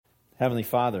Heavenly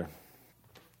Father,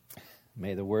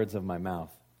 may the words of my mouth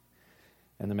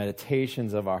and the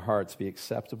meditations of our hearts be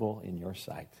acceptable in your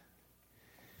sight.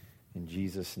 In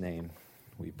Jesus' name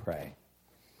we pray.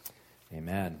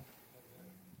 Amen.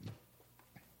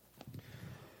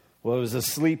 Well, it was a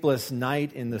sleepless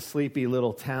night in the sleepy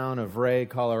little town of Ray,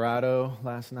 Colorado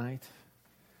last night,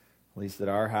 at least at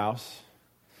our house.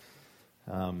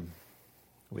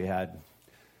 We had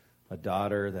a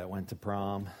daughter that went to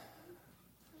prom,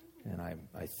 and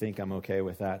I think I'm okay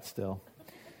with that still.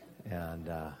 And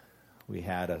we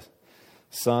had a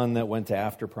son that went to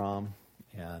after prom,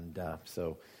 and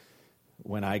so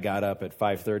when I got up at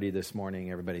 5:30 this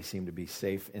morning, everybody seemed to be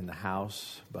safe in the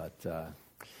house, but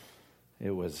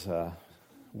it was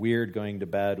weird going to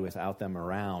bed without them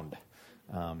around.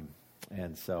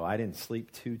 And so I didn't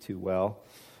sleep too well.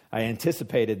 I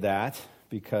anticipated that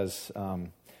because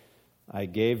I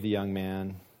gave the young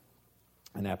man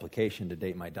an application to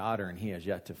date my daughter, and he has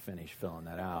yet to finish filling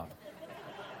that out.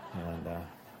 And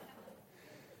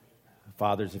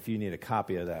fathers, if you need a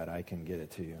copy of that, I can get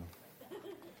it to you.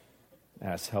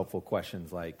 Ask helpful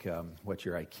questions like, what's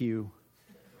your IQ?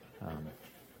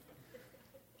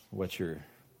 What's your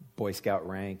Boy Scout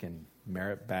rank and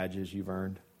merit badges you've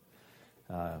earned?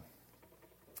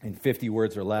 In 50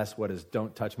 words or less, what does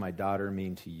 "don't touch my daughter"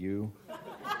 mean to you?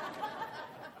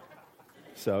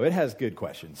 So it has good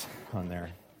questions on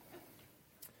there.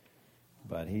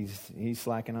 But he's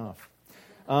slacking off.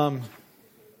 So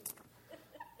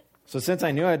since I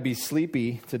knew I'd be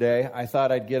sleepy today, I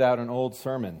thought I'd get out an old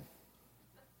sermon.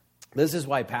 This is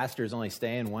why pastors only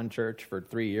stay in one church for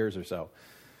 3 years or so.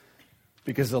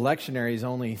 Because the lectionary is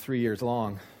only 3 years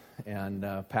long, and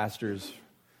pastors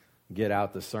get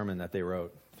out the sermon that they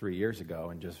wrote 3 years ago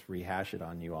and just rehash it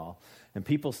on you all. And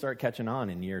people start catching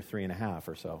on in year 3.5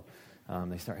 or so.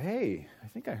 They start, hey, I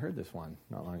think I heard this one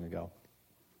not long ago.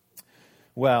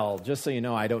 Well, just so you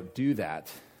know, I don't do that.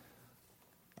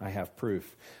 I have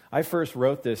proof. I first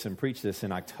wrote this and preached this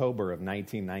in October of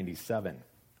 1997.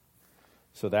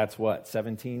 So that's what,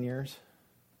 17 years?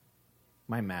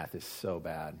 My math is so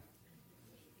bad.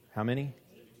 How many?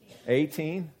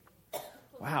 18?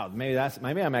 Wow, maybe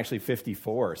I'm actually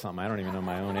 54 or something. I don't even know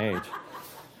my own age.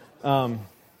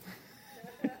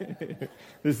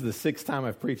 This is the 6th time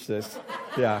I've preached this.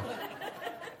 Yeah,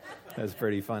 that's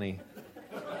pretty funny.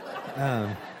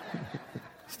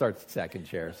 Start stacking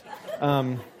chairs.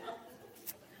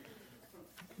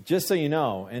 Just so you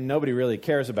know, and nobody really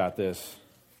cares about this,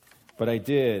 but I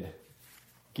did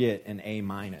get an A-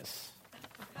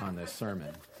 on this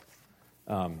sermon.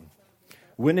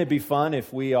 Wouldn't it be fun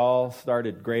if we all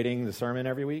started grading the sermon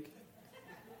every week?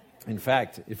 In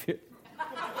fact,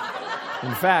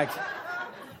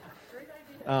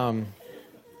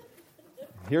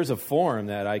 here's a form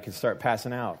that I could start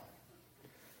passing out.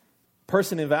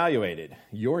 Person evaluated,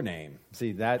 your name.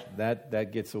 See,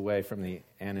 that gets away from the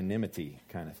anonymity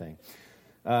kind of thing.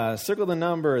 Circle the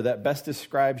number that best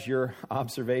describes your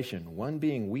observation. 1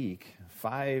 being weak,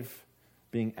 5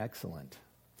 being excellent.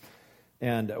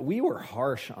 And we were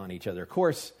harsh on each other. Of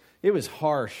course, it was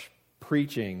harsh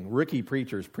rookie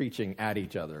preachers preaching at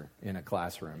each other in a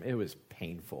classroom. It was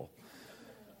painful.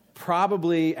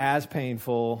 Probably as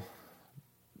painful,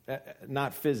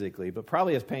 not physically, but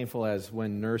probably as painful as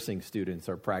when nursing students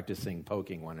are practicing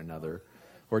poking one another,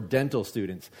 or dental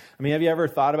students. I mean, have you ever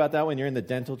thought about that when you're in the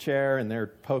dental chair and they're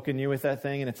poking you with that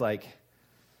thing, and it's like,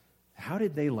 how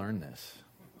did they learn this?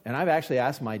 And I've actually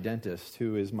asked my dentist,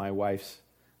 who is my wife's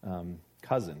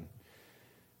cousin,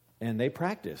 and they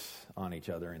practice on each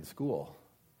other in school.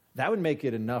 That would make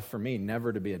it enough for me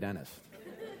never to be a dentist.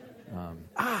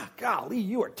 Golly,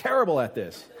 you are terrible at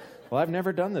this. Well, I've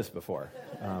never done this before.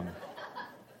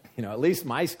 At least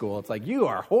my school, it's like, you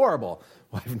are horrible.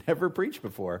 Well, I've never preached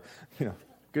before.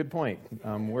 Good point.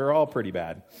 We're all pretty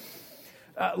bad.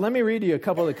 Let me read you a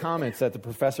couple of the comments that the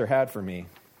professor had for me.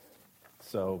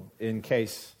 So in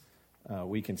case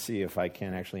we can see if I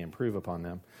can actually improve upon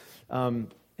them.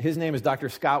 His name is Dr.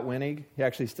 Scott Winnig. He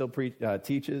actually still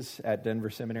teaches at Denver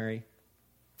Seminary.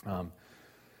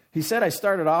 He said, I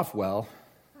started off well.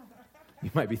 You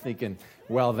might be thinking,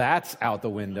 well, that's out the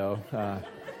window.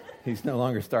 He's no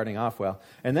longer starting off well.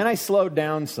 And then I slowed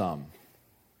down some.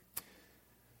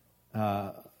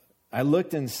 I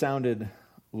looked and sounded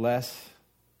less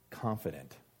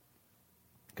confident.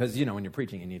 Because, when you're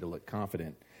preaching, you need to look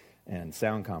confident and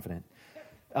sound confident.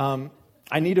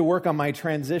 I need to work on my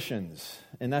transitions.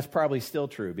 And that's probably still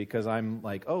true because I'm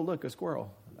like, oh, look, a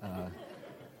squirrel.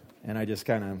 And I just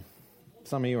kind of,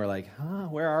 some of you are like,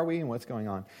 where are we and what's going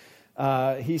on?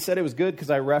 He said it was good because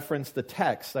I referenced the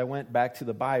text. I went back to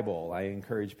the Bible. I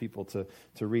encourage people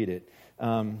to read it.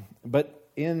 But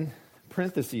in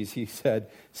parentheses, he said,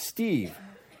 Steve,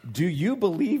 do you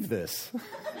believe this?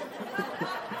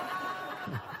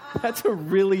 That's a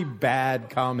really bad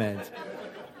comment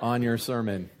on your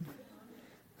sermon.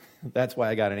 That's why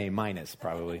I got an A-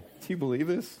 probably. Do you believe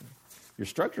this? Your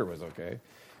structure was okay.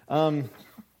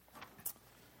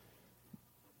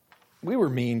 We were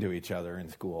mean to each other in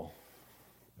school.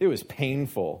 It was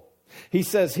painful. He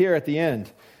says here at the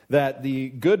end that the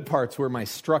good parts were my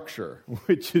structure,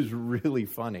 which is really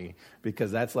funny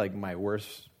because that's like my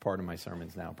worst part of my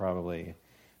sermons now, probably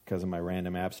because of my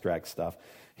random abstract stuff.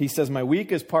 He says my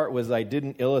weakest part was I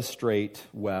didn't illustrate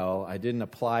well, I didn't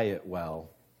apply it well,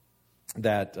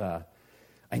 that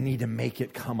I need to make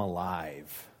it come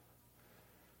alive.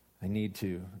 I need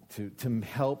to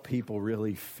help people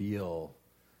really feel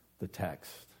the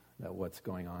text, that what's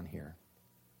going on here.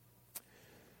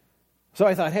 So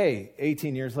I thought, hey,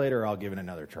 18 years later, I'll give it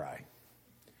another try.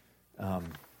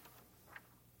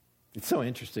 It's so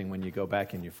interesting when you go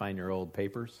back and you find your old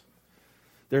papers.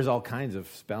 There's all kinds of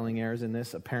spelling errors in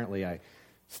this. Apparently, I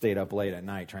stayed up late at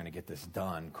night trying to get this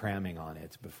done, cramming on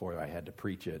it before I had to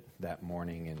preach it that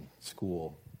morning in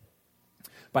school.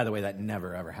 By the way, that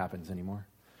never, ever happens anymore.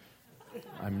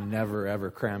 I'm never,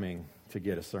 ever cramming to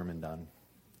get a sermon done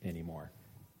anymore.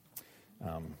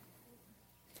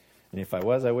 And if I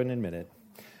was, I wouldn't admit it.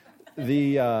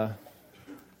 The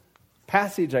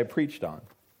passage I preached on,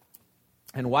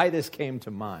 and why this came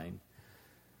to mind,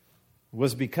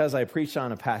 was because I preached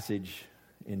on a passage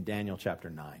in Daniel chapter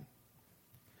 9.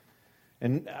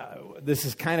 And this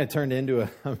has kind of turned into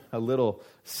a little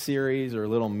series or a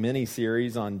little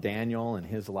mini-series on Daniel and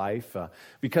his life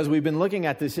because we've been looking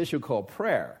at this issue called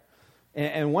prayer.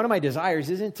 And one of my desires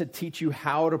isn't to teach you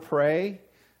how to pray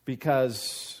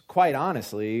because, quite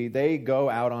honestly, they go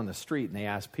out on the street and they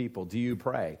ask people, do you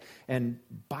pray? And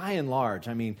by and large,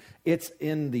 I mean, it's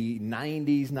in the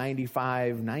 90s,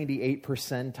 95, 98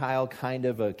 percentile kind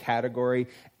of a category.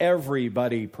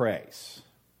 Everybody prays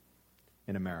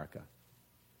in America.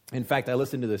 In fact, I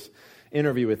listened to this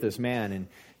interview with this man, and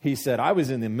he said, I was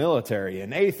in the military,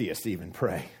 and atheists even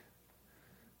pray.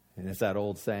 And it's that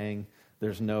old saying,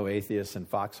 there's no atheists in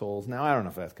foxholes. Now, I don't know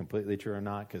if that's completely true or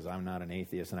not, because I'm not an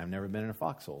atheist, and I've never been in a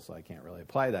foxhole, so I can't really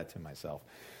apply that to myself.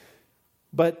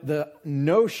 But the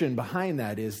notion behind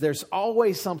that is there's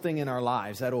always something in our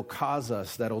lives that will cause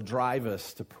us, that will drive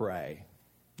us to pray.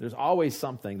 There's always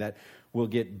something that will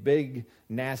get big,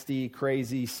 nasty,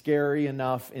 crazy, scary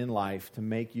enough in life to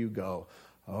make you go,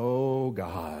 oh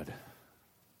God,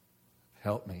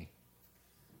 help me.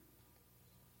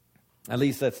 At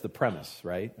least that's the premise,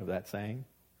 right, of that saying.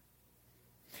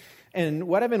 And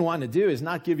what I've been wanting to do is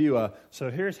not give you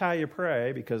so here's how you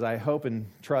pray, because I hope and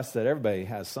trust that everybody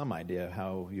has some idea of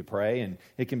how you pray, and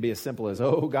it can be as simple as,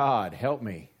 oh God, help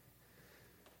me.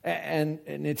 And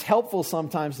it's helpful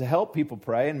sometimes to help people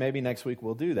pray, and maybe next week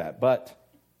we'll do that. But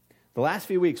the last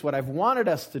few weeks, what I've wanted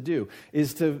us to do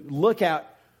is to look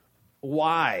at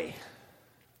why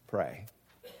pray.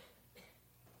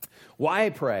 Why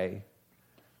pray?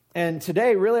 And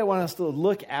today, really, I want us to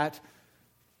look at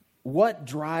what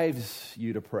drives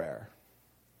you to prayer.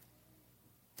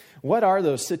 What are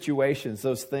those situations,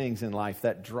 those things in life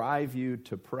that drive you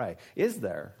to pray? Is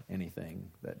there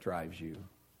anything that drives you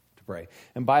to pray?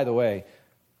 And by the way,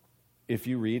 if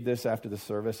you read this after the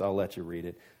service, I'll let you read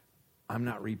it. I'm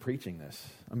not re-preaching this.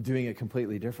 I'm doing it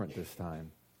completely different this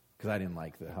time because I didn't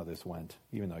like how this went,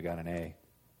 even though I got an A.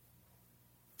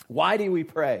 Why do we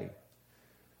pray?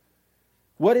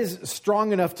 What is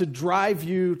strong enough to drive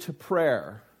you to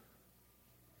prayer?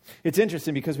 It's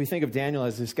interesting because we think of Daniel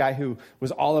as this guy who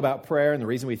was all about prayer, and the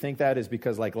reason we think that is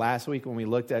because, like last week when we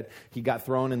looked at, he got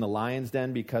thrown in the lion's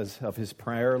den because of his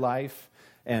prayer life,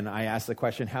 and I asked the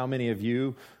question, how many of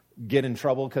you get in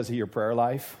trouble because of your prayer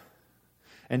life?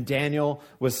 And Daniel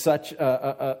was such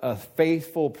a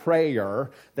faithful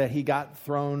prayer that he got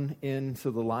thrown into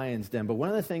the lion's den. But one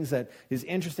of the things that is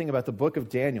interesting about the book of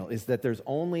Daniel is that there's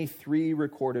only 3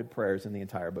 recorded prayers in the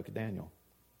entire book of Daniel.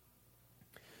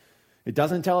 It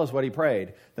doesn't tell us what he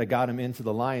prayed that got him into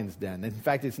the lion's den. In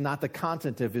fact, it's not the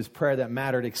content of his prayer that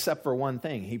mattered except for one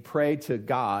thing. He prayed to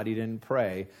God. He didn't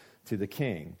pray to the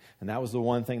king. And that was the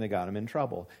one thing that got him in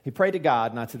trouble. He prayed to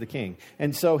God, not to the king.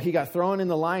 And so he got thrown in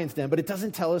the lion's den, but it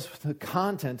doesn't tell us the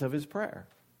content of his prayer.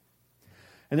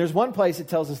 And there's one place it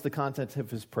tells us the content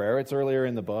of his prayer. It's earlier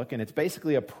in the book, and it's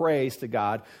basically a praise to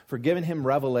God for giving him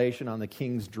revelation on the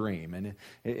king's dream. And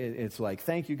it's like,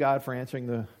 thank you, God, for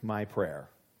answering my prayer,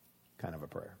 kind of a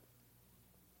prayer.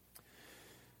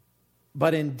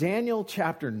 But in Daniel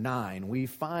chapter 9, we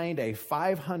find a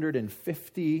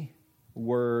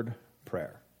 550-word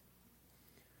prayer.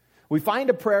 We find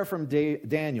a prayer from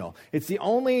Daniel. It's the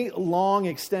only long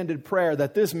extended prayer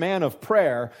that this man of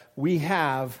prayer we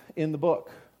have in the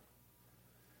book.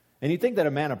 And you'd think that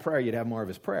a man of prayer, you'd have more of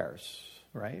his prayers,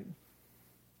 right?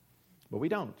 But we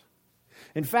don't.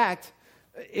 In fact,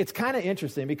 it's kind of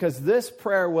interesting because this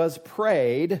prayer was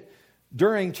prayed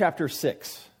during chapter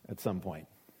 6 at some point.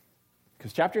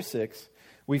 Because chapter 6,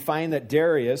 we find that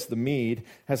Darius, the Mede,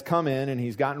 has come in and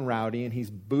he's gotten rowdy and he's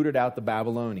booted out the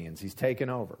Babylonians. He's taken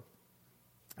over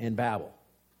in Babylon.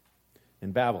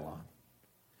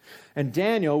 And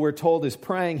Daniel, we're told, is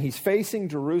praying. He's facing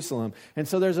Jerusalem. And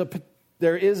so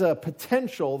there is a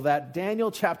potential that Daniel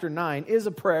chapter 9 is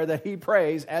a prayer that he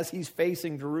prays as he's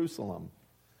facing Jerusalem.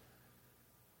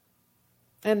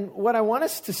 And what I want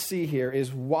us to see here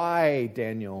is why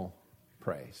Daniel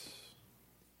prays.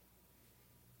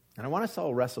 And I want us to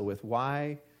all wrestle with,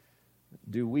 why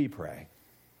do we pray?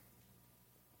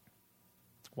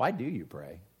 Why do you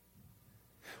pray?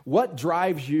 What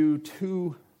drives you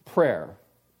to prayer?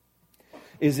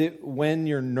 Is it when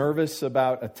you're nervous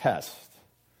about a test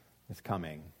that's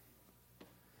coming?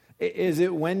 Is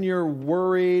it when you're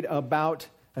worried about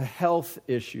a health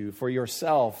issue for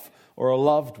yourself or a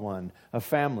loved one, a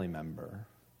family member?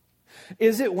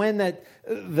 Is it when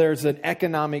there's an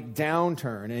economic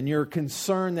downturn and you're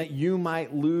concerned that you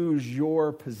might lose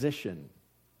your position?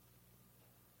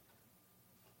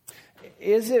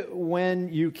 Is it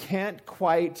when you can't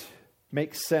quite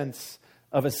make sense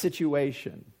of a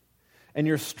situation and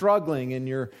you're struggling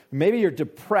and maybe you're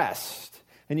depressed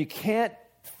and you can't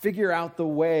figure out the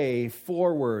way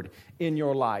forward in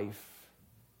your life?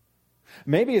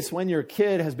 Maybe it's when your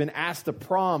kid has been asked to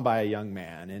prom by a young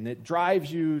man and it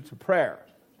drives you to prayer.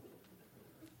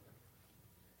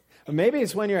 Or maybe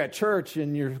it's when you're at church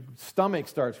and your stomach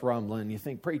starts rumbling and you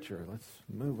think, preacher, let's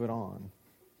move it on.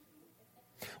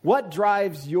 What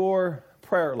drives your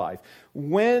prayer life?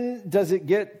 When does it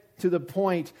get to the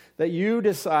point that you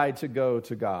decide to go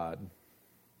to God?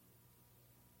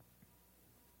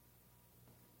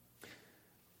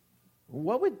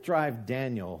 What would drive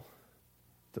Daniel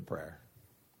to prayer?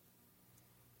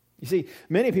 You see,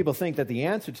 many people think that the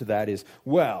answer to that is,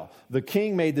 well, the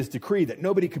king made this decree that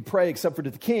nobody could pray except for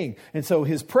the king. And so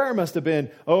his prayer must have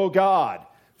been, oh God,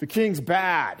 the king's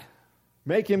bad.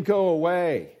 Make him go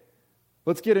away.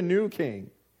 Let's get a new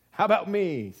king. How about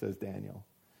me, says Daniel.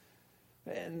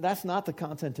 And that's not the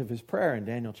content of his prayer in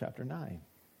Daniel chapter 9.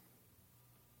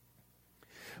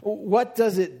 What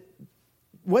does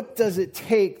it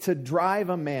take to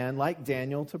drive a man like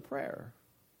Daniel to prayer?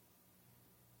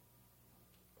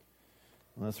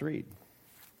 Let's read.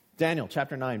 Daniel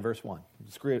chapter 9, verse 1.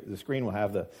 The screen will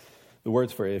have the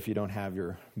words for you if you don't have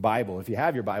your Bible. If you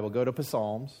have your Bible, go to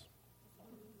Psalms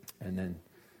and then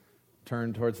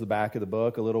turn towards the back of the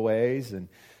book a little ways,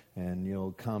 and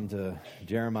you'll come to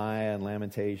Jeremiah and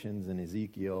Lamentations and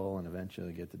Ezekiel, and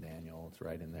eventually get to Daniel. It's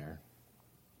right in there.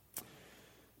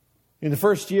 In the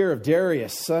first year of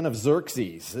Darius, son of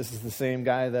Xerxes, this is the same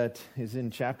guy that is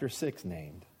in chapter 6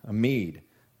 named, a Mede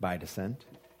by descent,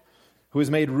 who was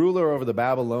made ruler over the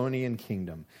Babylonian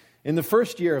kingdom. In the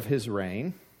first year of his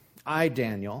reign, I,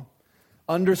 Daniel,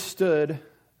 understood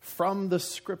from the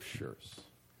Scriptures,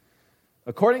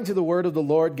 according to the word of the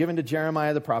Lord given to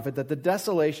Jeremiah the prophet, that the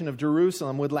desolation of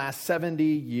Jerusalem would last 70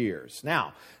 years.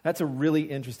 Now, that's a really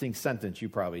interesting sentence. You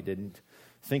probably didn't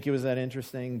think it was that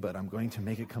interesting, but I'm going to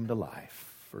make it come to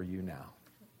life for you now.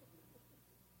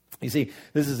 You see,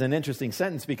 this is an interesting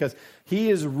sentence because he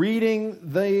is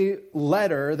reading the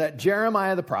letter that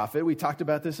Jeremiah the prophet, we talked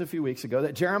about this a few weeks ago,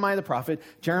 that Jeremiah the prophet,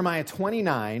 Jeremiah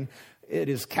 29, it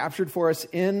is captured for us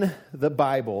in the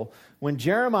Bible. When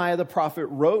Jeremiah the prophet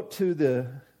wrote to the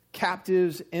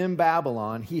captives in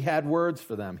Babylon, he had words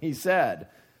for them. He said,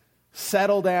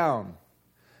 settle down,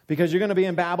 because you're going to be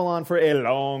in Babylon for a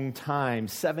long time,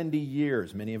 70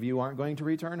 years. Many of you aren't going to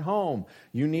return home.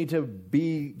 You need to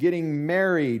be getting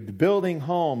married, building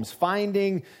homes,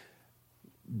 finding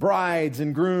brides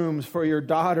and grooms for your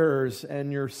daughters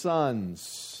and your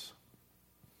sons.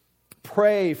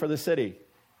 Pray for the city.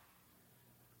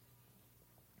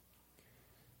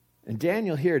 And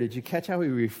Daniel here, did you catch how he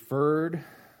referred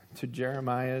to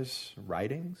Jeremiah's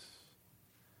writings?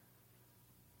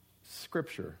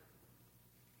 Scripture.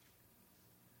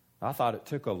 I thought it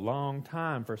took a long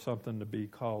time for something to be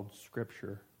called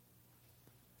Scripture.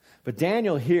 But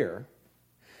Daniel here,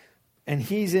 and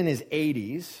he's in his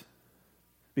 80s,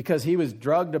 because he was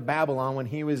drugged to Babylon when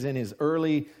he was in his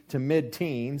early to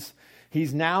mid-teens.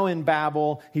 He's now in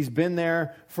Babel. He's been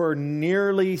there for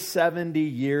nearly 70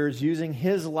 years, using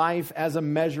his life as a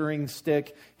measuring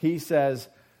stick. He says,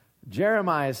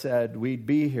 Jeremiah said we'd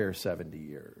be here 70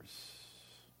 years.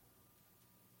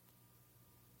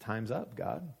 Time's up,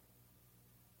 God.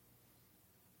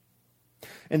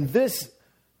 And this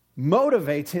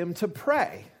motivates him to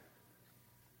pray.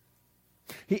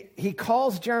 He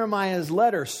calls Jeremiah's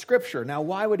letter Scripture. Now,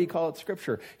 why would he call it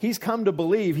Scripture? He's come to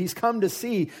believe, he's come to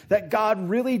see that God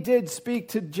really did speak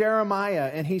to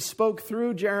Jeremiah, and he spoke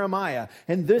through Jeremiah.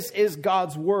 And this is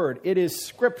God's word. It is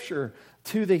Scripture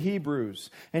to the Hebrews.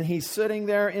 And he's sitting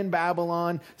there in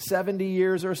Babylon 70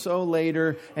 years or so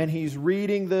later, and he's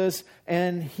reading this,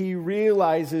 and he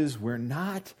realizes we're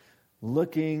not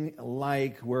looking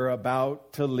like we're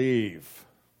about to leave.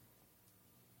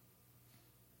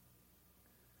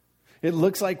 It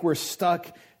looks like we're stuck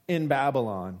in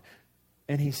Babylon.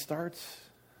 And he starts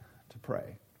to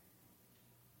pray.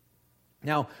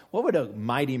 Now, what would a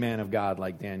mighty man of God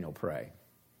like Daniel pray?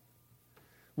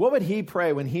 What would he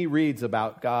pray when he reads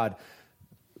about God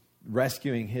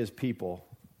rescuing his people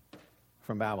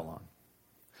from Babylon?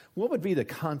 What would be the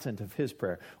content of his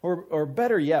prayer? Or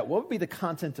better yet, what would be the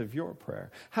content of your prayer?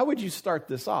 How would you start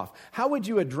this off? How would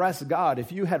you address God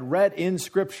if you had read in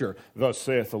Scripture, thus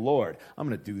saith the Lord, I'm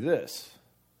going to do this?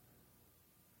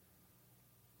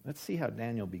 Let's see how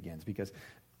Daniel begins, because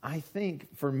I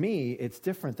think for me, it's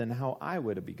different than how I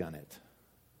would have begun it.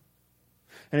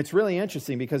 And it's really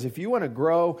interesting because if you want to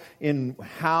grow in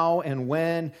how and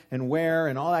when and where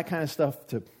and all that kind of stuff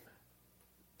to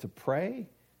pray,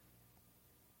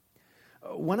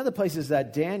 one of the places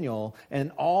that Daniel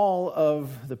and all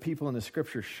of the people in the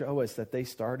Scripture show us that they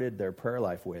started their prayer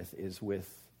life with is with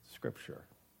Scripture.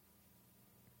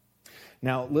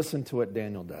 Now, listen to what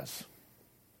Daniel does.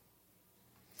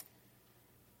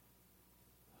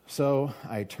 So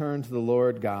I turned to the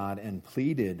Lord God and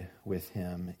pleaded with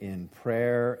him in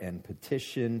prayer and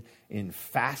petition, in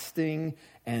fasting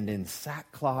and in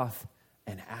sackcloth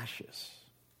and ashes.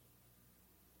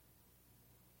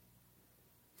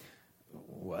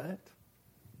 What?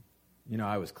 You know,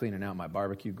 I was cleaning out my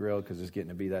barbecue grill because it's getting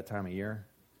to be that time of year.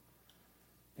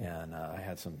 And I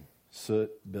had some soot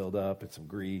build up and some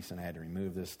grease, and I had to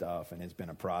remove this stuff. And it's been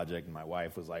a project. And my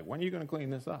wife was like, when are you going to clean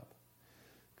this up?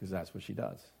 Because that's what she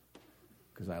does.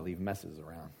 Because I leave messes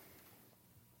around.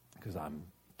 Because I'm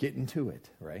getting to it,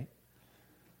 right?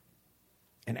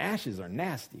 And ashes are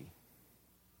nasty.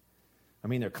 I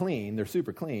mean, they're clean. They're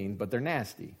super clean, but they're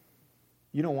nasty.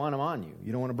 You don't want them on you.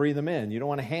 You don't want to breathe them in. You don't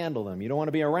want to handle them. You don't want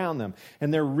to be around them.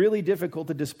 And they're really difficult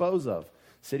to dispose of.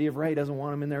 City of Ray doesn't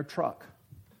want them in their truck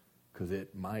because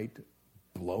it might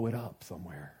blow it up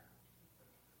somewhere,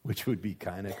 which would be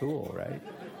kind of cool, right?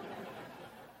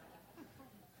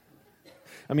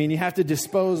 I mean, you have to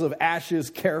dispose of ashes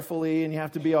carefully, and you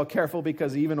have to be all careful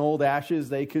because even old ashes,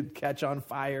 they could catch on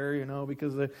fire, you know,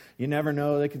 because you never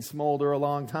know, they can smolder a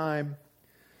long time.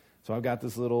 So I've got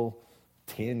this little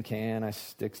tin can I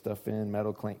stick stuff in,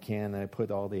 metal can, and I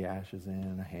put all the ashes in,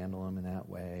 and I handle them in that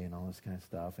way and all this kind of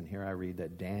stuff. And here I read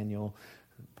that Daniel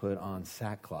put on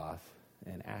sackcloth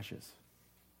and ashes.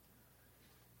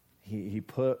 He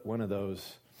put one of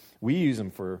those, we use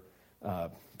them for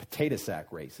potato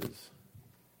sack races.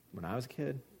 When I was a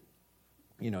kid,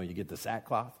 you know, you get the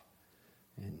sackcloth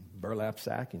and burlap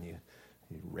sack and you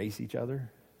race each other.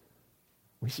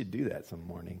 We should do that some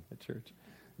morning at church.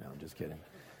 No, I'm just kidding.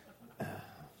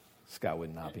 Scott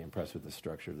would not be impressed with the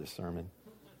structure of this sermon.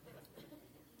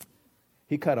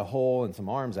 He cut a hole and some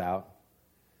arms out,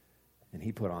 and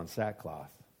he put on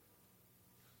sackcloth.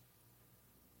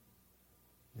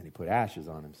 And he put ashes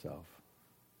on himself.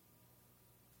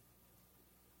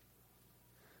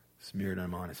 Smeared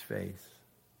them on his face.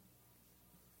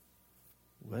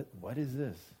 What is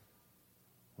this?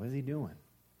 What is he doing?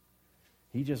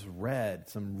 He just read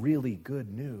some really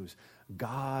good news.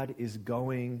 God is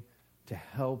going to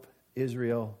help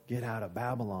Israel get out of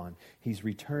Babylon. He's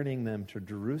returning them to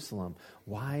Jerusalem.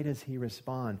 Why does he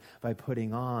respond? By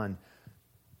putting on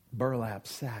burlap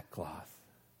sackcloth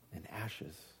and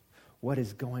ashes. What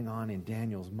is going on in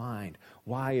Daniel's mind?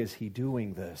 Why is he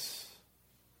doing this?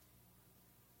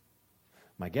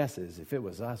 My guess is if it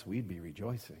was us, we'd be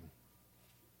rejoicing.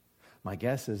 My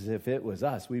guess is if it was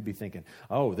us, we'd be thinking,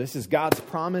 oh, this is God's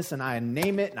promise, and I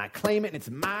name it, and I claim it, and it's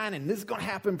mine, and this is going to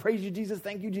happen. Praise you, Jesus.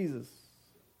 Thank you, Jesus.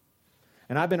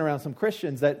 And I've been around some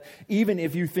Christians that even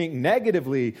if you think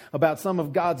negatively about some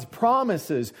of God's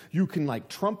promises, you can like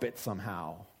trumpet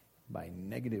somehow by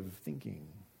negative thinking.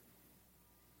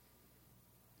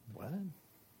 What?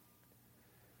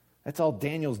 That's all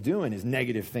Daniel's doing is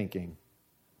negative thinking.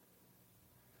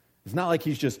 It's not like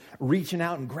he's just reaching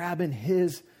out and grabbing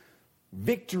his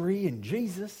victory in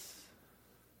Jesus.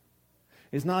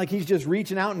 It's not like he's just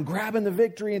reaching out and grabbing the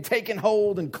victory and taking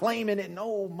hold and claiming it. And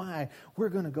oh my, we're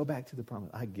going to go back to the promise.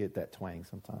 I get that twang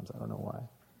sometimes. I don't know why.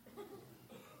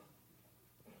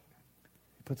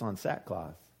 He puts on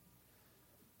sackcloth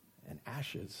and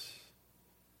ashes.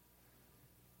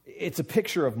 It's a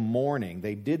picture of mourning.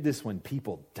 They did this when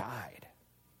people died.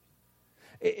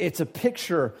 It's a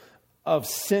picture of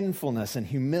sinfulness and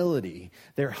humility.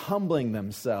 They're humbling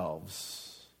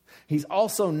themselves. He's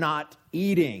also not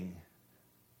eating.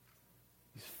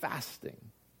 He's fasting.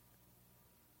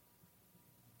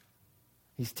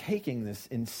 He's taking this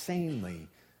insanely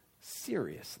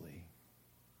seriously.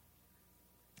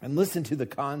 And listen to the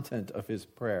content of his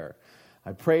prayer.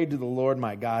 I prayed to the Lord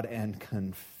my God and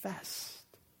confessed.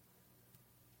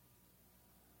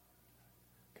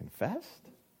 Confessed?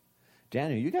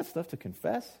 Daniel, you got stuff to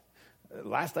confess?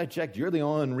 Last I checked, you're the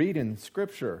only one reading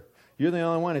Scripture. You're the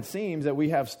only one, it seems, that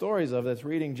we have stories of that's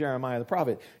reading Jeremiah the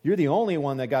prophet. You're the only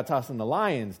one that got tossed in the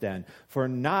lion's den for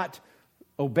not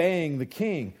obeying the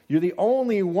king. You're the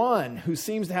only one who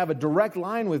seems to have a direct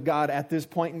line with God at this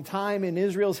point in time in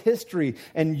Israel's history,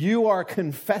 and you are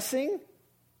confessing?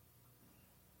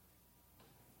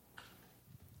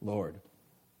 Lord,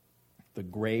 the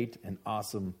great and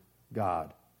awesome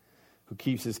God who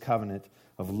keeps his covenant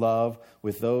of love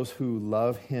with those who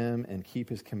love him and keep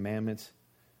his commandments,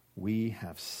 we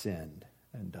have sinned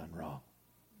and done wrong.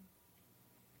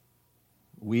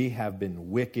 We have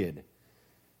been wicked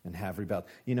and have rebelled.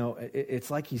 You know, it's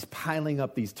like he's piling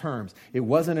up these terms. It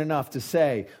wasn't enough to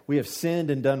say, we have sinned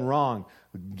and done wrong.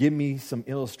 Give me some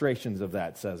illustrations of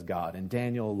that, says God. And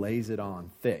Daniel lays it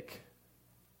on thick.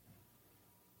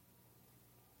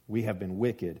 We have been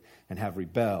wicked and have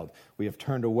rebelled. We have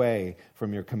turned away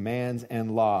from your commands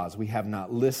and laws. We have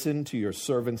not listened to your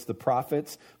servants, the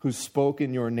prophets, who spoke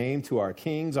in your name to our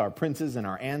kings, our princes, and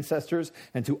our ancestors,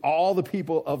 and to all the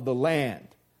people of the land.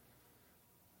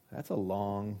 That's a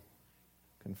long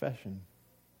confession.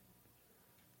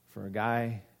 For a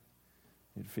guy,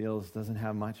 it feels, doesn't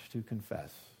have much to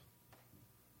confess.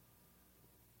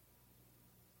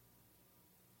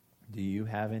 Do you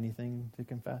have anything to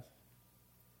confess?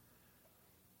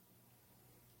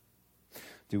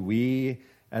 Do we,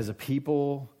 as a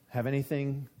people, have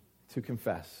anything to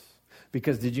confess?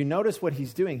 Because did you notice what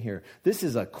he's doing here? This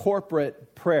is a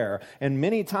corporate prayer. And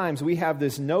many times we have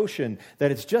this notion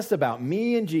that it's just about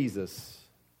me and Jesus.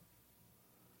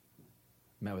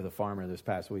 Met with a farmer this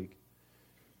past week.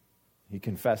 He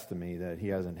confessed to me that he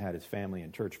hasn't had his family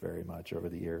in church very much over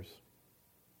the years.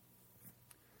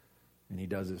 And he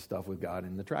does his stuff with God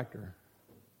in the tractor.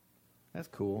 That's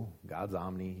cool. God's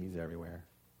omni. He's everywhere.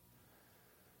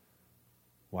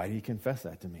 Why did he confess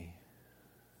that to me?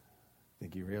 I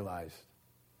think he realized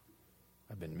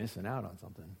I've been missing out on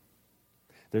something.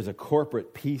 There's a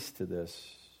corporate piece to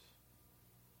this.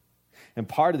 And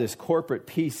part of this corporate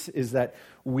piece is that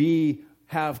we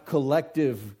have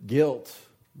collective guilt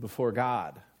before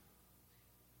God.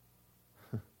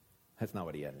 That's not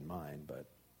what he had in mind, but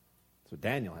that's what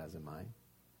Daniel has in mind.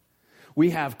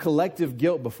 We have collective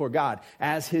guilt before God.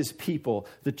 As his people,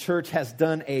 the church has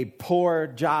done a poor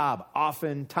job,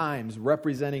 oftentimes,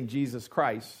 representing Jesus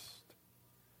Christ.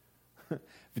 If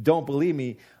you don't believe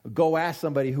me, go ask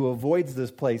somebody who avoids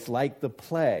this place like the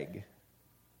plague.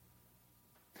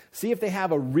 See if they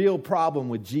have a real problem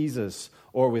with Jesus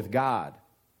or with God.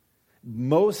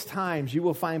 Most times you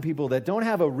will find people that don't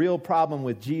have a real problem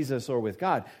with Jesus or with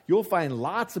God. You'll find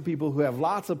lots of people who have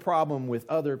lots of problem with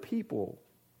other people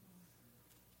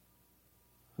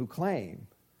who claim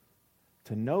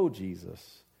to know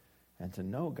Jesus and to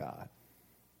know God.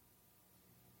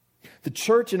 The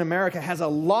church in America has a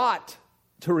lot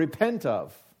to repent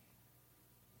of.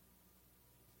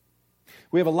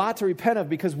 We have a lot to repent of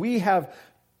because we have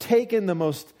taken the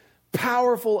most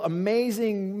powerful,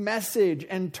 amazing message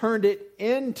and turned it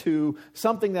into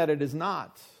something that it is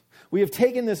not. We have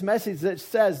taken this message that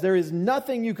says there is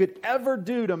nothing you could ever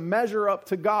do to measure up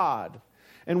to God.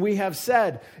 And we have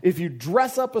said, if you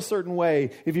dress up a certain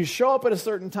way, if you show up at a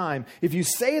certain time, if you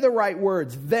say the right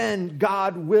words, then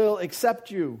God will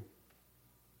accept you.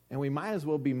 And we might as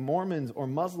well be Mormons or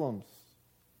Muslims.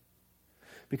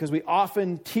 Because we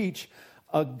often teach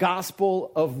a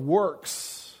gospel of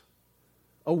works,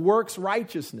 a works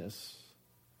righteousness.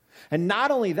 And not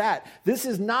only that, this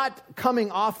is not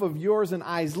coming off of yours and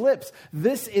I's lips.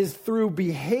 This is through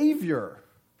behavior.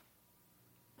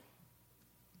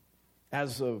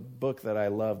 As a book that I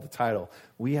love, the title,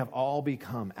 we have all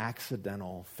become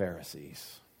accidental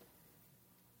Pharisees.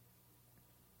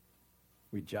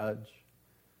 We judge.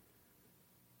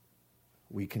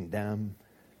 we condemn,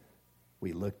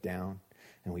 we look down,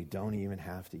 and we don't even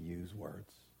have to use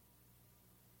words.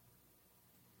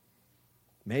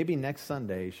 Maybe next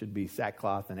Sunday should be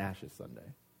sackcloth and ashes Sunday.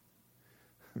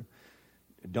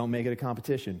 Don't make it a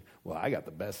competition. Well, I got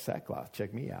the best sackcloth.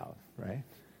 Check me out, right?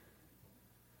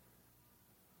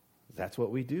 That's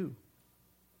what we do.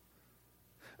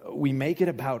 We make it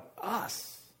about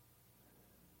us.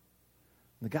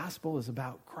 The gospel is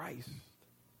about Christ.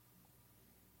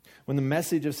 When the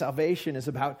message of salvation is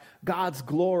about God's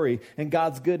glory and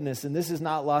God's goodness. And this is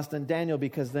not lost on Daniel,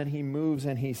 because then he moves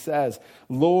and he says,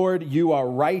 Lord, you are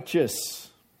righteous.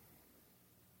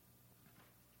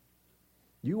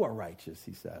 You are righteous,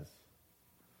 he says.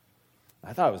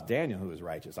 I thought it was Daniel who was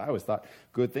righteous. I always thought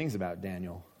good things about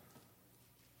Daniel.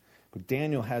 But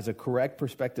Daniel has a correct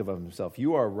perspective of himself.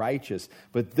 You are righteous,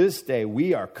 but this day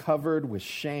we are covered with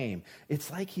shame.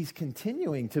 It's like he's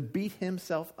continuing to beat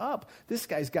himself up. This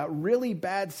guy's got really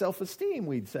bad self-esteem,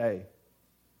 we'd say.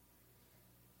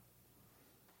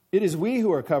 It is we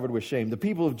who are covered with shame, the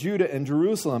people of Judah and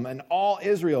Jerusalem and all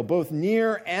Israel, both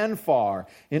near and far,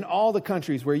 in all the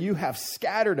countries where you have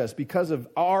scattered us because of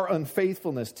our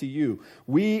unfaithfulness to you.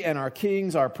 We and our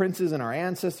kings, our princes, and our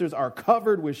ancestors are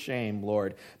covered with shame,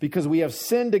 Lord, because we have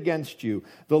sinned against you.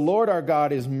 The Lord our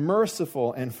God is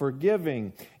merciful and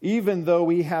forgiving, even though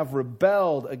we have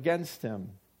rebelled against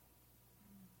him.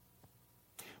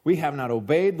 We have not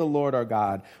obeyed the Lord our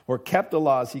God or kept the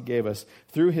laws he gave us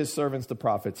through his servants the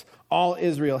prophets. All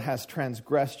Israel has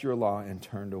transgressed your law and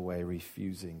turned away,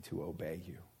 refusing to obey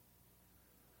you.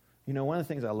 You know, one of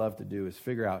the things I love to do is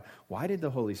figure out, why did the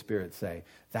Holy Spirit say,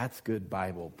 that's good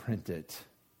Bible, print it?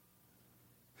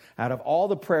 Out of all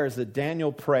the prayers that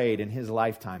Daniel prayed in his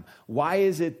lifetime, why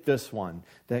is it this one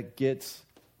that gets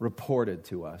reported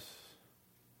to us?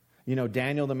 You know,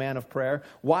 Daniel, the man of prayer.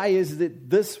 Why is it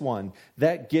this one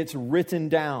that gets written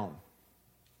down?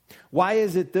 Why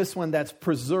is it this one that's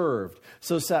preserved?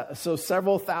 So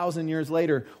several thousand years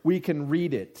later, we can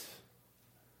read it.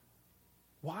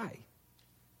 Why?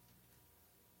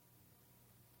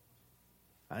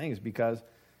 I think it's because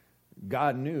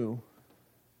God knew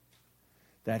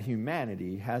that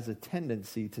humanity has a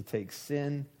tendency to take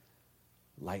sin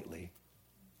lightly.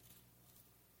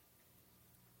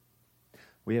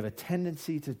 We have a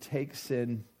tendency to take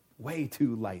sin way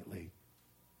too lightly.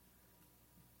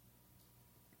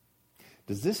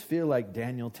 Does this feel like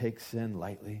Daniel takes sin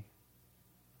lightly?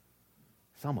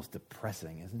 It's almost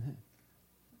depressing, isn't it?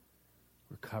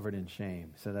 We're covered in shame.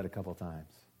 He said that a couple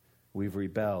times. We've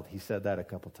rebelled. He said that a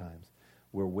couple times.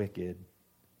 We're wicked.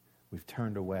 We've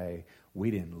turned away.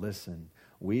 We didn't listen.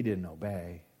 We didn't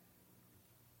obey.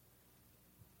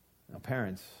 Now,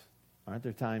 parents, aren't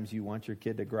there times you want your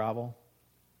kid to grovel?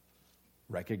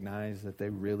 Recognize that they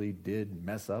really did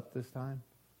mess up this time?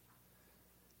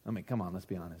 I mean, come on, let's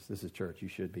be honest. This is church. You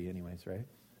should be anyways, right?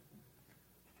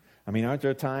 I mean, aren't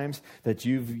there times that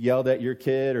you've yelled at your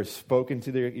kid or spoken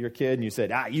to your kid and you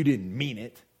said, you didn't mean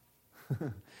it?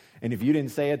 And if you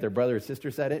didn't say it, their brother or sister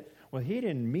said it. Well, he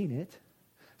didn't mean it.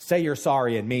 Say you're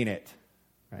sorry and mean it,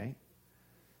 right?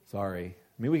 Sorry.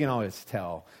 I mean, we can always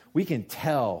tell. We can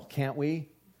tell, can't we?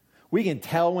 We can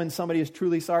tell when somebody is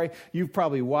truly sorry. You've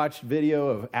probably watched video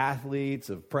of athletes,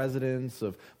 of presidents,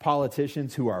 of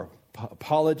politicians who are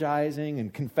apologizing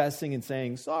and confessing and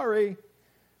saying, sorry.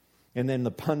 And then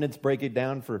the pundits break it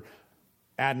down for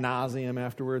ad nauseum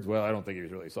afterwards. Well, I don't think he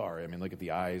was really sorry. I mean, look at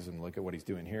the eyes and look at what he's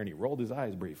doing here. And he rolled his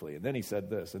eyes briefly. And then he said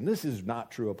this. And this is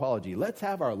not true apology. Let's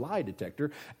have our lie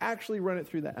detector actually run it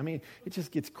through that. I mean, it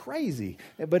just gets crazy.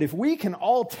 But if we can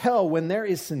all tell when there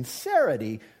is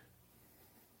sincerity,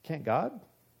 can't God?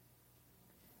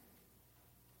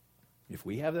 If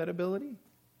we have that ability,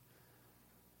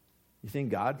 you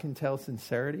think God can tell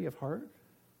sincerity of heart?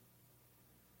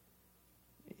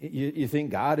 You think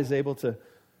God is able to,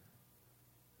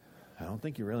 I don't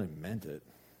think you really meant it.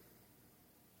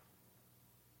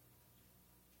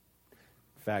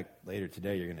 In fact, later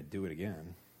today you're going to do it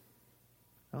again.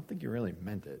 I don't think you really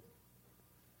meant it.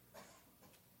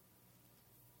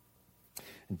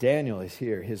 Daniel is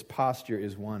here. His posture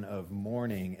is one of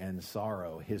mourning and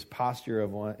sorrow. His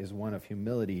posture is one of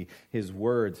humility. His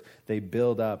words, they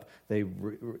build up.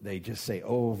 They just say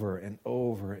over and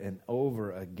over and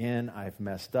over again, I've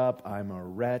messed up. I'm a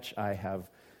wretch. I have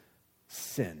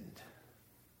sinned.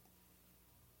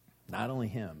 Not only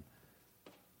him,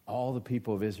 all the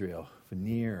people of Israel,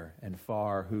 near and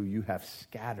far, who you have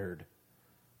scattered,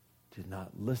 did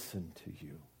not listen to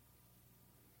you.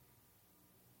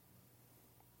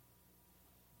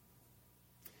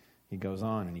 He goes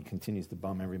on and he continues to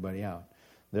bum everybody out.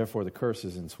 Therefore, the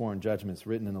curses and sworn judgments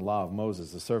written in the law of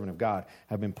Moses, the servant of God,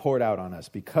 have been poured out on us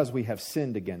because we have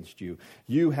sinned against you.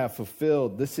 You have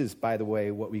fulfilled, this is, by the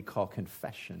way, what we call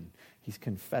confession. He's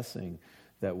confessing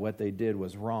that what they did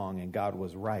was wrong and God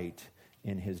was right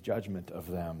in his judgment of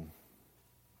them.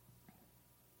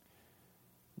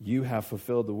 You have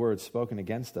fulfilled the words spoken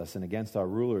against us and against our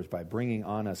rulers by bringing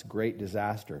on us great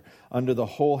disaster. Under the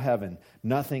whole heaven,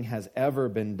 nothing has ever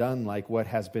been done like what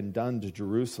has been done to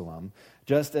Jerusalem.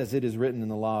 Just as it is written in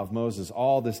the law of Moses,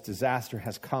 all this disaster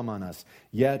has come on us.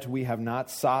 Yet we have not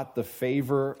sought the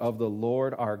favor of the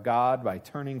Lord our God by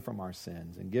turning from our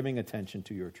sins and giving attention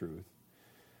to your truth.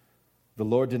 The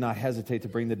Lord did not hesitate to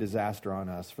bring the disaster on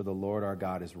us, for the Lord our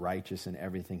God is righteous in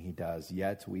everything he does.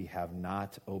 Yet we have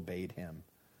not obeyed him.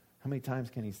 How many times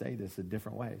can he say this in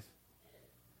different ways?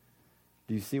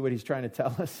 Do you see what he's trying to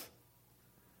tell us?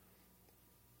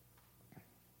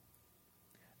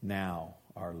 Now,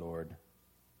 our Lord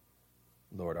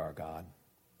our God,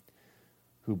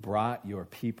 who brought your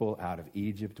people out of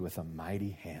Egypt with a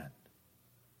mighty hand,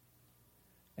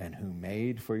 and who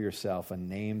made for yourself a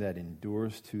name that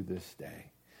endures to this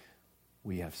day,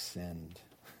 we have sinned.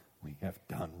 We have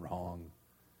done wrong.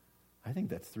 I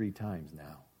think that's 3 times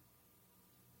now.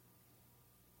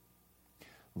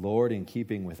 Lord, in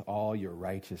keeping with all your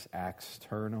righteous acts,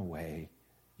 turn away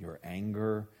your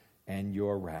anger and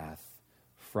your wrath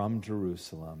from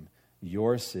Jerusalem,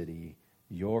 your city,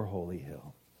 your holy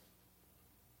hill.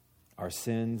 Our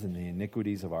sins and the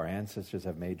iniquities of our ancestors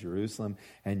have made Jerusalem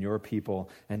and your people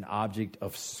an object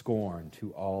of scorn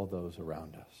to all those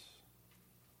around us.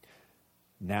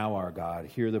 Now, our God,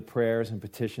 hear the prayers and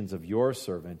petitions of your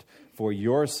servant. For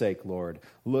your sake, Lord,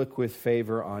 look with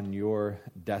favor on your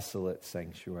desolate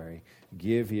sanctuary.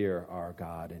 Give ear, our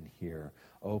God, and hear.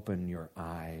 Open your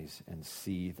eyes and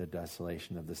see the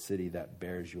desolation of the city that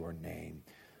bears your name.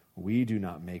 We do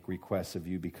not make requests of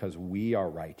you because we are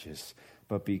righteous,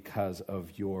 but because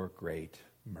of your great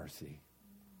mercy.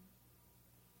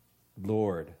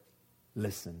 Lord,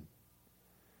 listen.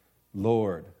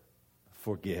 Lord,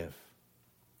 forgive.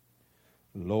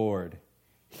 Lord,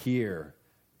 hear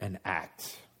and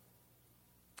act.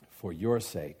 For your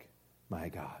sake, my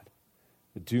God,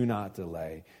 do not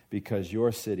delay, because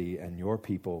your city and your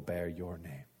people bear your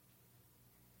name.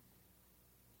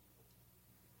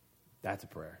 That's a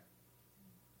prayer.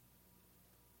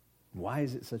 Why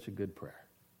is it such a good prayer?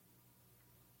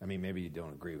 I mean, maybe you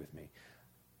don't agree with me.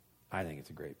 I think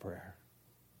it's a great prayer.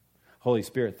 Holy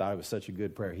Spirit thought it was such a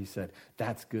good prayer. He said,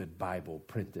 that's good Bible,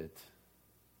 print it.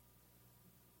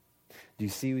 Do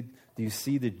you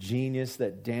see the genius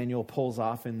that Daniel pulls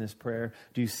off in this prayer?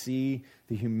 Do you see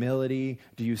the humility?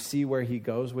 Do you see where he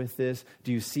goes with this?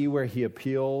 Do you see where he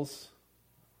appeals?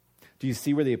 Do you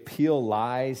see where the appeal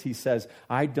lies? He says,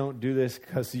 I don't do this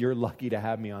because you're lucky to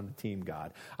have me on the team,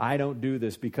 God. I don't do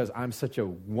this because I'm such a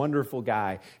wonderful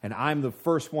guy and I'm the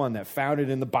first one that found it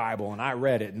in the Bible and I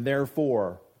read it, and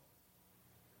therefore,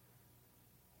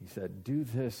 he said, do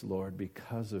this, Lord,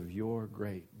 because of your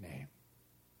great name.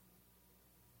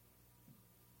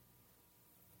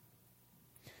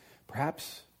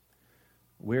 Perhaps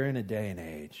we're in a day and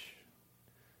age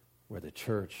where the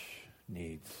church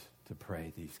needs to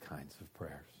pray these kinds of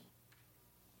prayers.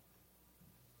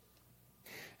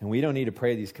 And we don't need to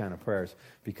pray these kind of prayers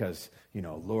because,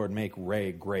 Lord, make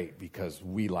Ray great because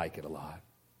we like it a lot.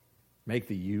 Make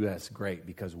the U.S. great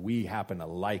because we happen to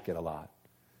like it a lot.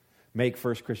 Make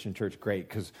First Christian Church great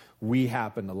because we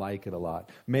happen to like it a lot.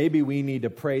 Maybe we need to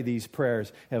pray these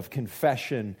prayers of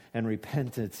confession and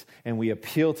repentance, and we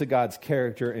appeal to God's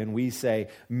character and we say,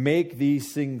 make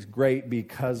these things great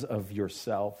because of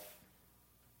yourself,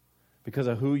 because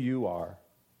of who you are,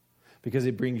 because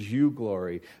it brings you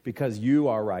glory, because you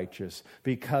are righteous,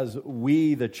 because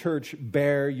we, the church,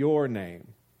 bear your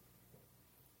name.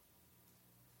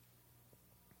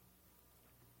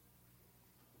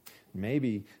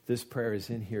 Maybe this prayer is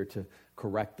in here to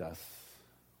correct us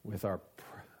with our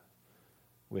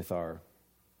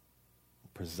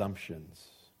presumptions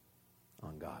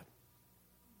on God.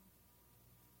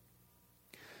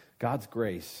 God's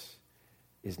grace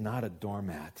is not a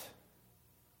doormat,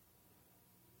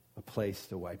 a place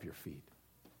to wipe your feet.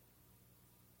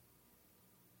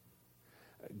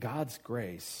 God's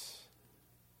grace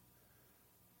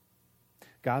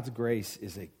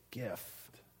is a gift.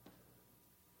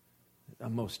 A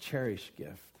most cherished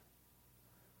gift,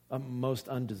 a most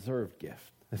undeserved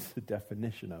gift. That's the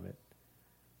definition of it.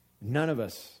 None of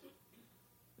us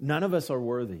are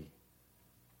worthy.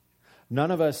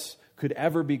 None of us could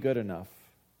ever be good enough.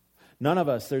 None of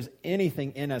us, there's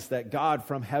anything in us that God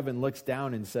from heaven looks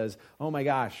down and says, oh my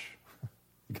gosh,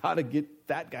 Got to get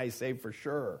that guy saved for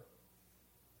sure.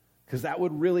 Because that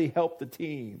would really help the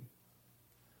team.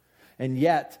 And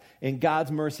yet, in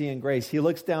God's mercy and grace, he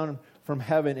looks down from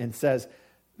heaven and says,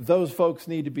 those folks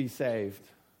need to be saved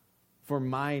for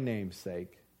my name's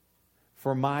sake,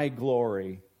 for my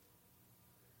glory,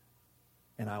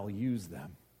 and I will use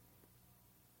them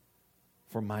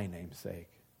for my name's sake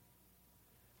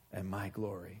and my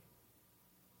glory.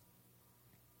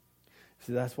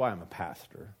 See, that's why I'm a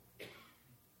pastor.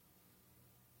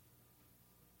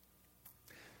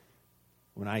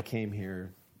 When I came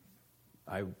here,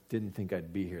 I didn't think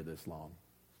I'd be here this long.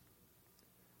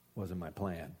 Wasn't my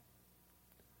plan.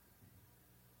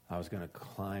 I was going to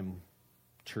climb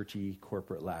churchy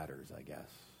corporate ladders, I guess.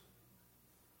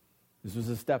 This was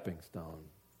a stepping stone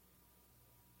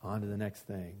on to the next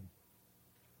thing.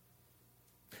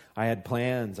 I had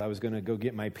plans. I was going to go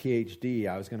get my PhD.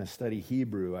 I was going to study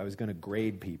Hebrew. I was going to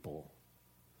grade people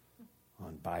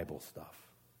on Bible stuff.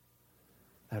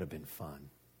 That would have been fun.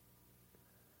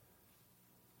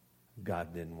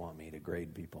 God didn't want me to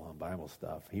grade people on Bible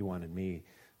stuff. He wanted me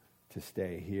to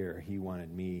stay here. He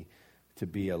wanted me to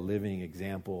be a living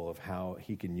example of how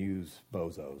he can use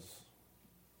bozos.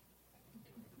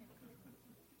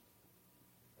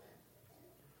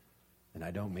 And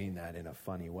I don't mean that in a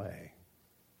funny way.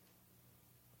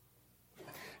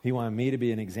 He wanted me to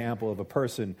be an example of a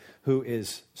person who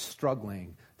is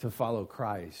struggling to follow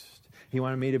Christ. He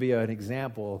wanted me to be an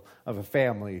example of a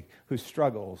family who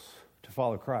struggles to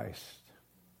follow Christ.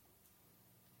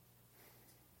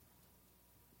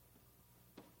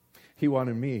 He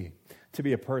wanted me to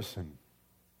be a person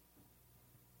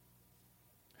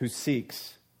who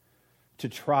seeks to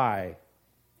try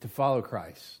to follow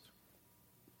Christ.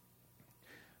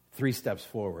 3 steps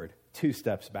forward, 2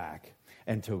 steps back,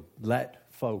 and to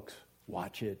let folks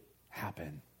watch it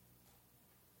happen.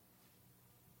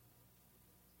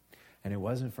 And it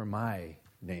wasn't for my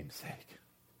name's sake.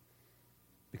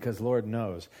 Because Lord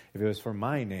knows, if it was for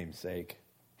my name's sake,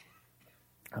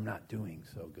 I'm not doing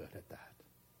so good at that.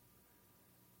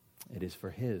 It is for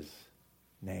his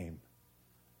name's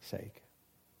sake.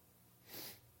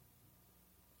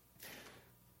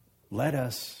 Let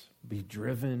us be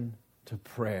driven to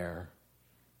prayer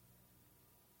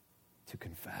to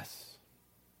confess.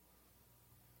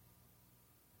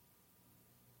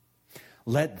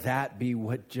 Let that be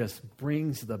what just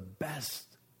brings the best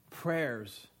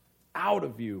prayers out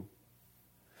of you.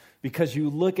 Because you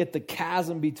look at the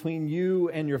chasm between you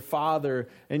and your Father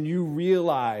and you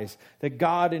realize that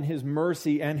God in his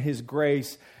mercy and his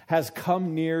grace has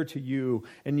come near to you,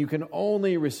 and you can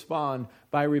only respond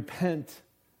by repenting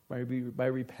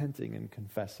and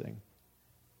confessing.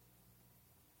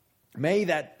 May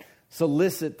that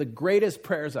solicit the greatest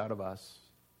prayers out of us.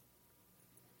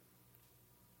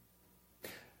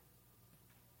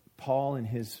 Paul in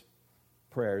his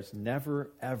prayers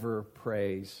never ever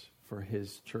prays for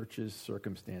his church's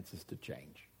circumstances to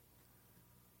change.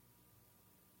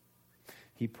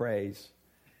 He prays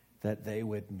that they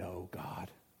would know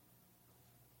God.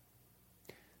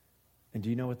 And do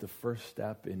you know what the first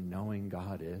step in knowing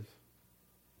God is?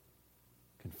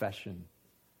 Confession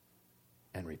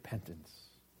and repentance.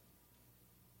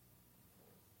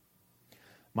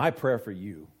 My prayer for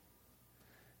you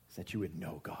is that you would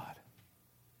know God.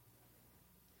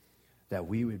 That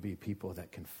we would be people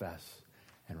that confess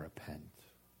and repent.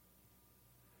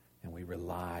 And we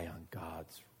rely on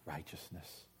God's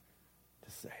righteousness to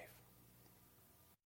save.